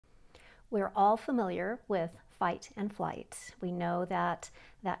We're all familiar with fight and flight. We know that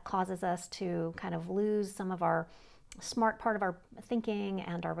that causes us to kind of lose some of our smart part of our thinking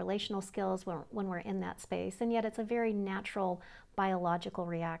and our relational skills when we're in that space, and yet it's a very natural biological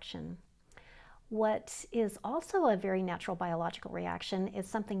reaction. What is also a very natural biological reaction is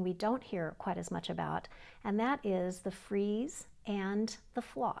something we don't hear quite as much about, and that is the freeze and the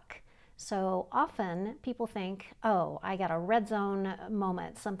flock. So often people think, oh, I got a red zone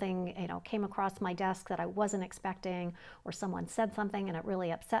moment. Something, came across my desk that I wasn't expecting, or someone said something and it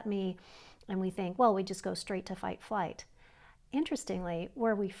really upset me. And we think, well, we just go straight to fight flight. Interestingly,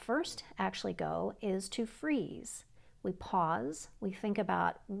 where we first actually go is to freeze. We pause, we think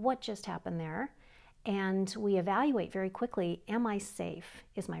about what just happened there, and we evaluate very quickly, am I safe?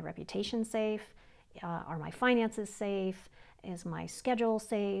 Is my reputation safe? Are my finances safe? Is my schedule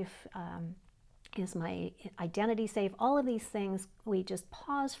safe? Is my identity safe? All of these things, we just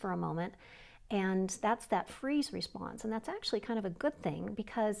pause for a moment, and that's that freeze response. And that's actually kind of a good thing,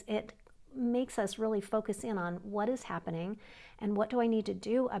 because it makes us really focus in on what is happening and what do I need to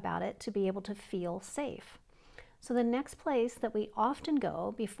do about it to be able to feel safe. So the next place that we often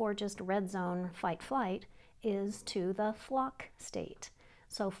go before just red zone fight flight is to the flock state.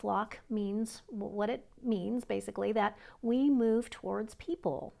 So flock means what it means, basically, that we move towards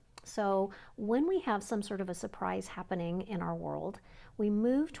people. So when we have some sort of a surprise happening in our world, we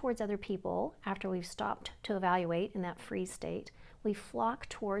move towards other people after we've stopped to evaluate in that freeze state. We flock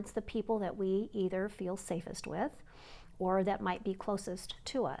towards the people that we either feel safest with or that might be closest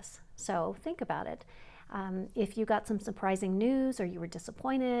to us. So think about it. If you got some surprising news, or you were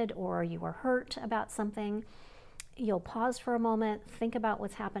disappointed, or you were hurt about something, you'll pause for a moment, think about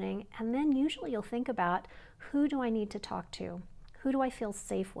what's happening, and then usually you'll think about, who do I need to talk to? Who do I feel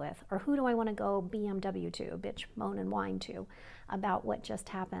safe with? Or who do I want to go BMW to, bitch, moan, and whine to about what just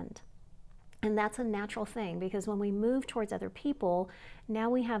happened? And that's a natural thing, because when we move towards other people, now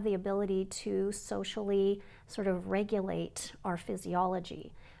we have the ability to socially sort of regulate our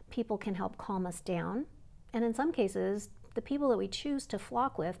physiology. People can help calm us down. And in some cases, the people that we choose to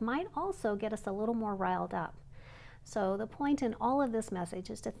flock with might also get us a little more riled up. So the point in all of this message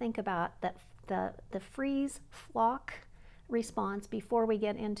is to think about that the freeze flock response before we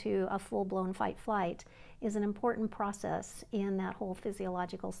get into a full-blown fight-flight is an important process in that whole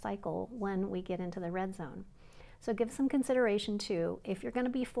physiological cycle when we get into the red zone. So give some consideration to, if you're going to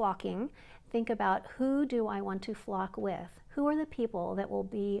be flocking, think about, who do I want to flock with? Who are the people that will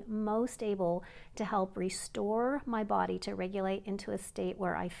be most able to help restore my body to regulate into a state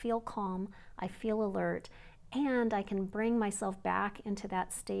where I feel calm, I feel alert, and I can bring myself back into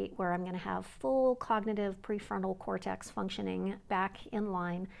that state where I'm going to have full cognitive prefrontal cortex functioning back in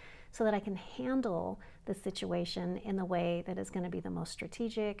line, so that I can handle the situation in the way that is going to be the most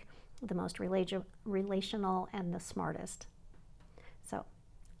strategic, the most relational, and the smartest. So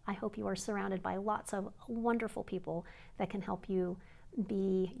I hope you are surrounded by lots of wonderful people that can help you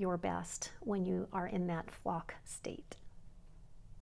be your best when you are in that flock state.